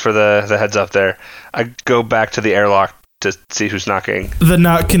 thanks for the heads up there. I go back to the airlock to see who's knocking. The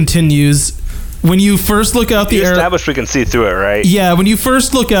knock continues. When you first look out the You established we can see through it, right? Yeah, when you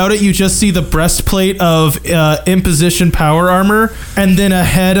first look out it, you just see the breastplate of Imposition power armor, and then a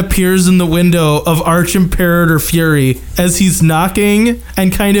head appears in the window of Arch-Imperator Fury as he's knocking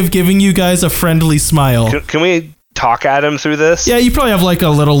and kind of giving you guys a friendly smile. Can we talk at him through this? Yeah, you probably have like a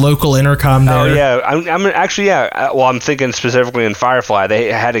little local intercom there. Oh yeah, I'm actually Well, I'm thinking specifically in Firefly,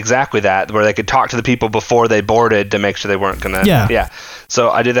 they had exactly that where they could talk to the people before they boarded to make sure they weren't gonna. Yeah. So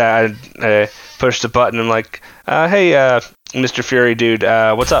I did that. I pushed the button. I'm like, hey, Mr. Fury, dude,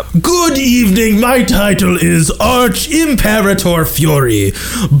 what's up? Good evening. My title is Arch-Imperator Fury,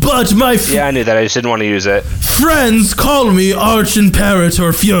 but yeah, I knew that. I just didn't want to use it. Friends call me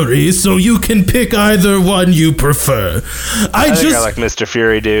Arch-Imperator Fury, so you can pick either one you prefer. I think I like Mr.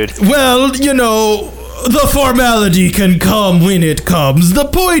 Fury, dude. Well, you know, the formality can come when it comes. The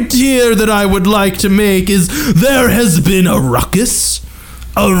point here that I would like to make is there has been a ruckus,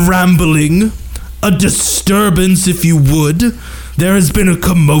 a rambling, a disturbance, if you would. There has been a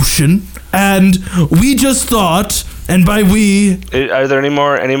commotion, and we just thought, and by we... Are there any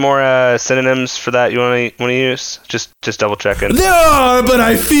more synonyms for that you want to use? Just double checking. There are, but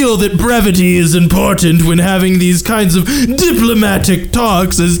I feel that brevity is important when having these kinds of diplomatic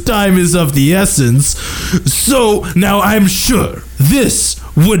talks as time is of the essence. So, now I'm sure this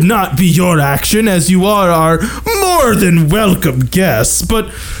would not be your action, as you are our more than welcome guests, but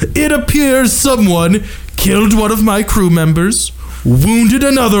it appears someone killed one of my crew members, wounded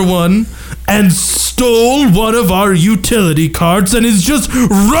another one, and stole one of our utility carts and is just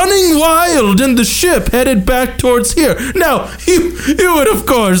running wild in the ship headed back towards here. Now, you would of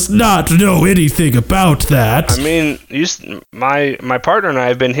course not know anything about that. I mean, my partner and I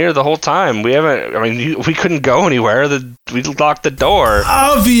have been here the whole time. We haven't. I mean, we couldn't go anywhere. We locked the door.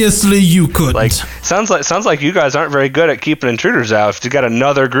 Obviously, you couldn't. Like, sounds like you guys aren't very good at keeping intruders out. If you got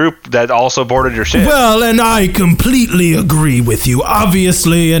another group that also boarded your ship. Well, and I completely agree with you,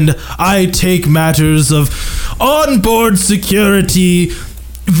 obviously, and I take matters of onboard security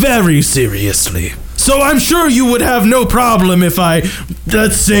very seriously. So I'm sure you would have no problem if I,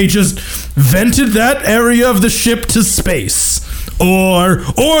 let's say, just vented that area of the ship to space, or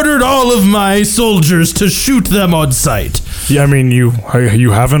ordered all of my soldiers to shoot them on sight. Yeah, I mean, you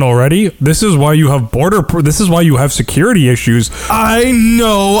haven't already? This is why you have this is why you have security issues. I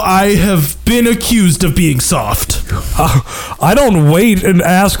know I have been accused of being soft. I don't wait and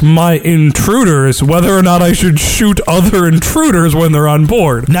ask my intruders whether or not I should shoot other intruders when they're on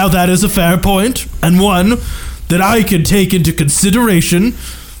board. Now that is a fair point, and one that I can take into consideration,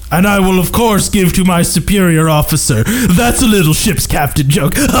 and I will of course give to my superior officer. That's a little ship's captain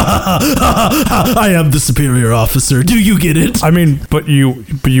joke. I am the superior officer. Do you get it? I mean, but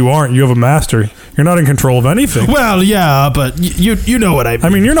you aren't. You have a master. You're not in control of anything. Well, yeah, but you know what I mean. I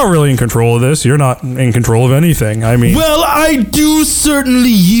mean, you're not really in control of this. You're not in control of anything. I mean... Well, I do certainly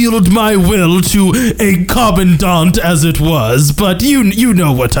yield my will to a commandant, as it was, but you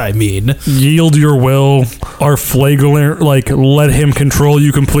know what I mean. Yield your will, our flagellant, like, let him control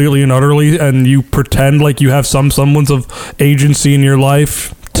you completely and utterly, and you pretend like you have some semblance of agency in your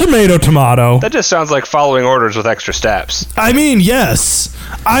life. Tomato, tomato. That just sounds like following orders with extra steps. I mean, yes.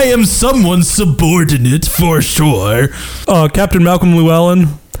 I am someone's subordinate, for sure. Captain Malcolm Llewellyn,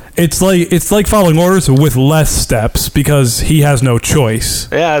 it's like following orders with less steps, because he has no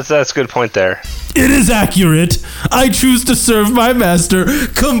choice. Yeah, that's a good point there. It is accurate. I choose to serve my master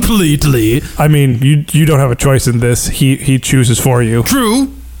completely. I mean, you don't have a choice in this. He chooses for you.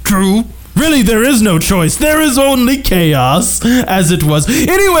 True. Really, there is no choice. There is only chaos, as it was.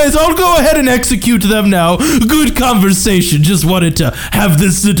 Anyways, I'll go ahead and execute them now. Good conversation. Just wanted to have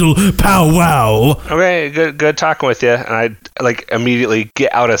this little powwow. Okay, good talking with you. And I immediately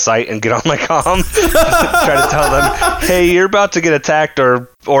get out of sight and get on my comm. Try to tell them, hey, you're about to get attacked or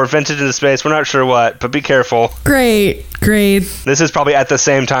vented into space. We're not sure what, but be careful. Great. This is probably at the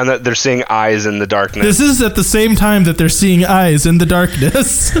same time that they're seeing eyes in the darkness. This is at the same time that they're seeing eyes in the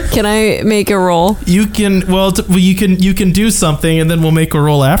darkness. Can I make a roll? You can. Well, you can do something, and then we'll make a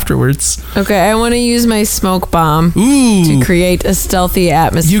roll afterwards. Okay, I want to use my smoke bomb to create a stealthy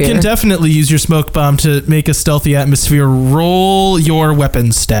atmosphere. You can definitely use your smoke bomb to make a stealthy atmosphere. Roll your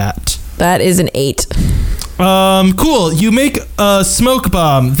weapon stat. That is an 8. Cool. You make a smoke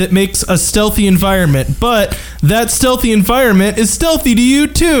bomb that makes a stealthy environment, but that stealthy environment is stealthy to you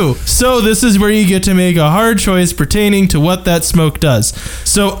too. So this is where you get to make a hard choice pertaining to what that smoke does.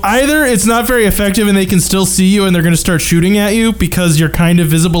 So either it's not very effective and they can still see you and they're going to start shooting at you because you're kind of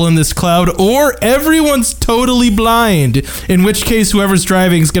visible in this cloud, or everyone's totally blind, in which case whoever's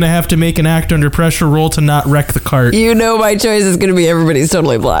driving is going to have to make an act under pressure roll to not wreck the cart. You know my choice is going to be everybody's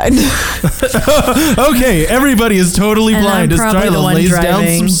totally blind. Okay, everybody is totally And blind I'm as probably the Drila one lays down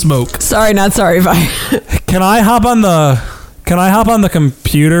driving. some smoke. Sorry, not sorry, Vi. Can I hop on the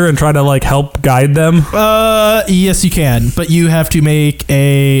computer and try to like help guide them? Yes, you can, but you have to make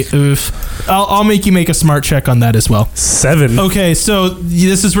a. I'll make you make a smart check on that as well. 7. Okay, so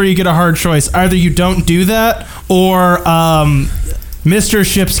this is where you get a hard choice. Either you don't do that, or Mr.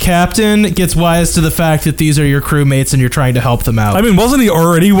 Ship's captain gets wise to the fact that these are your crewmates and you're trying to help them out. I mean, wasn't he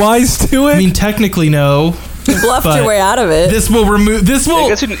already wise to it? I mean, technically, no. You bluffed But your way out of it. This will remove. This I will.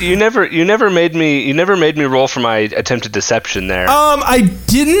 guess you never made me roll for my attempted deception there. I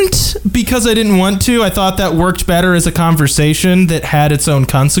didn't because I didn't want to. I thought that worked better as a conversation that had its own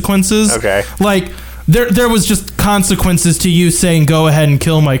consequences. Okay. Like there was just consequences to you saying go ahead and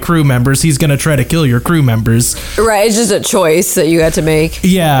kill my crew members. He's gonna try to kill your crew members. Right, it's just a choice that you had to make.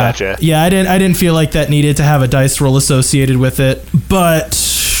 Yeah. Gotcha. Yeah, I didn't feel like that needed to have a dice roll associated with it. But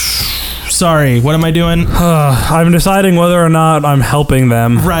sorry, what am I doing? I'm deciding whether or not I'm helping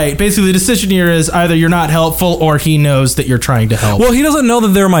them. Right. Basically, the decision here is either you're not helpful or he knows that you're trying to help. Well, he doesn't know that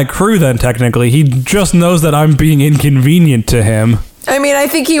they're my crew then, technically. He just knows that I'm being inconvenient to him. I mean, I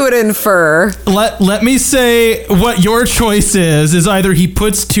think he would infer. Let me say what your choice is either he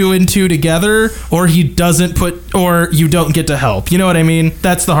puts 2 and 2 together or he doesn't put, or you don't get to help. You know what I mean?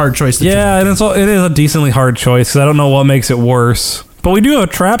 That's the hard choice. Yeah, and it is a decently hard choice because I don't know what makes it worse. But we do have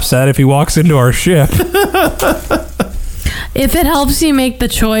a trap set if he walks into our ship. If it helps you make the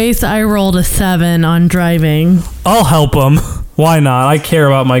choice, I rolled a 7 on driving. I'll help him. Why not? I care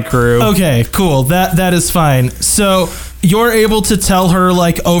about my crew. Okay, cool. That is fine. So you're able to tell her,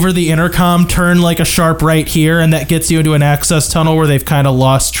 like, over the intercom, turn, like, a sharp right here, and that gets you into an access tunnel where they've kind of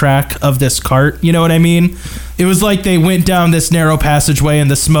lost track of this cart. You know what I mean? It was like they went down this narrow passageway in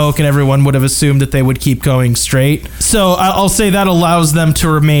the smoke, and everyone would have assumed that they would keep going straight. So I'll say that allows them to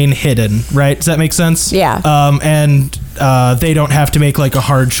remain hidden, right? Does that make sense? Yeah. And they don't have to make, like, a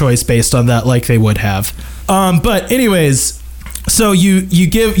hard choice based on that like they would have. But anyways... So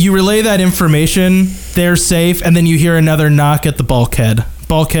you relay that information, they're safe, and then you hear another knock at the bulkhead.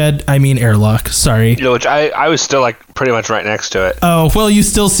 Bulkhead, I mean airlock, sorry. You know, which I was still like pretty much right next to it. Oh, well, you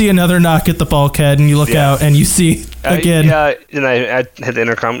still see another knock at the bulkhead, and you look out, and you see again. And I hit the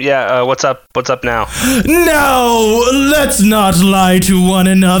intercom. Yeah, what's up? What's up now? No, let's not lie to one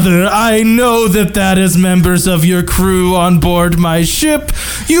another. I know that is members of your crew on board my ship.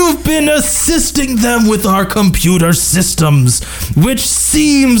 You've been assisting them with our computer systems, which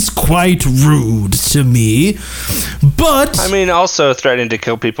seems quite rude to me. But I mean, also threatening to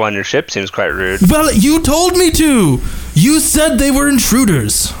kill people on your ship seems quite rude. well, you told me to. You said they were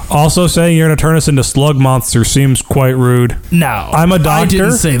intruders. Also saying you're going to turn us into slug monsters seems quite rude. Now, I'm a doctor. I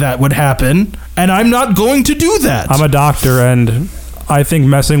didn't say that would happen, and I'm not going to do that. I'm a doctor, and I think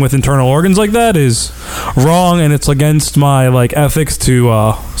messing with internal organs like that is wrong, and it's against my ethics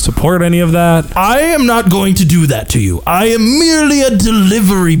to support any of that. I am not going to do that to you. I am merely a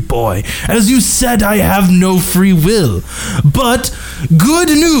delivery boy. As you said, I have no free will. But good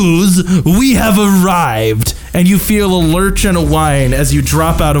news, we have arrived. And you feel a lurch and a whine as you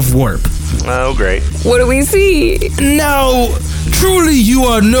drop out of warp. Oh, great. What do we see? Now, truly you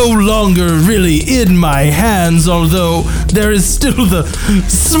are no longer really in my hands, although there is still the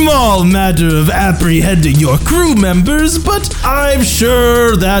small matter of apprehending your crew members, but I'm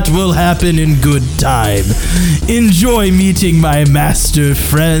sure that will happen in good time. Enjoy meeting my master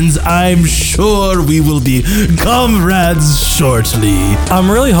friends. I'm sure we will be comrades shortly. I'm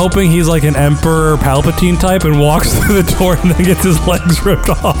really hoping he's like an Emperor Palpatine type and walks through the door and then gets his legs ripped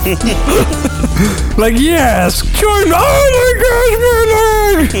off. Yes, join.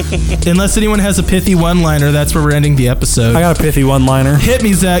 Oh my gosh, my leg! Unless anyone has a pithy one-liner, that's where we're ending the episode. I got a pithy one-liner. Hit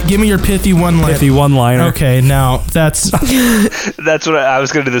me, Zach. Give me your pithy one-liner. Pithy one-liner. Okay, now that's... That's what I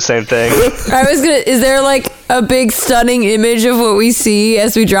was going to do the same thing. Is there a big stunning image of what we see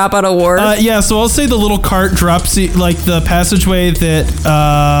as we drop out of warp? Yeah, so I'll say the little cart drops you, the passageway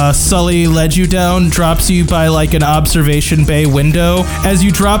that Sully led you down drops you by an observation bay window. As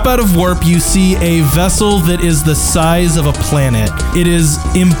you drop out of warp, you see a vessel that is the size of a planet. It is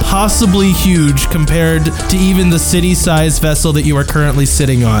impossibly huge compared to even the city-sized vessel that you are currently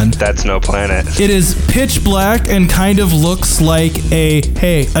sitting on. That's no planet. It is pitch black and kind of looks like a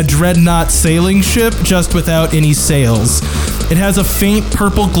Dreadnaught sailing ship, just without any sails. It has a faint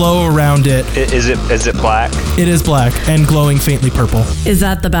purple glow around it. Is it black? It is black and glowing faintly purple. Is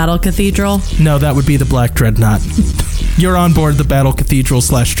that the Battle Cathedral? No, that would be the Black Dreadnaught. You're on board the Battle Cathedral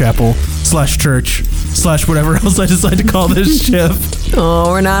 /chapel/church/ whatever else I decide to call this ship. Oh,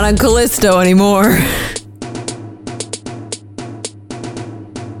 we're not on Callisto anymore.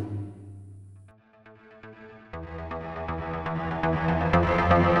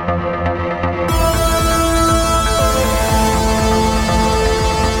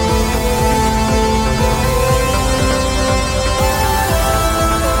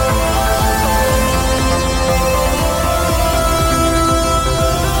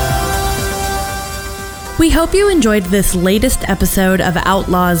 We hope you enjoyed this latest episode of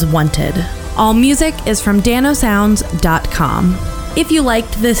Outlaws Wanted. All music is from danosounds.com. If you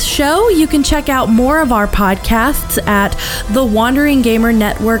liked this show, you can check out more of our podcasts at the Wandering Gamer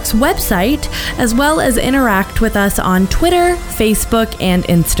Network's website, as well as interact with us on Twitter, Facebook, and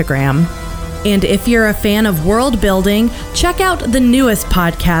Instagram. And if you're a fan of world building, check out the newest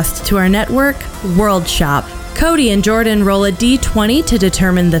podcast to our network, World Shop. Cody and Jordan roll a d20 to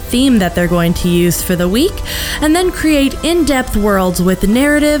determine the theme that they're going to use for the week, and then create in-depth worlds with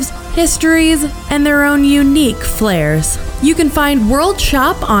narratives, histories, and their own unique flares. You can find World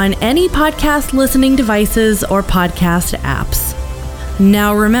Shop on any podcast listening devices or podcast apps.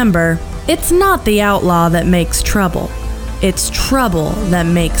 Now remember, it's not the outlaw that makes trouble. It's trouble that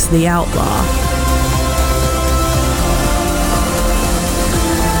makes the outlaw.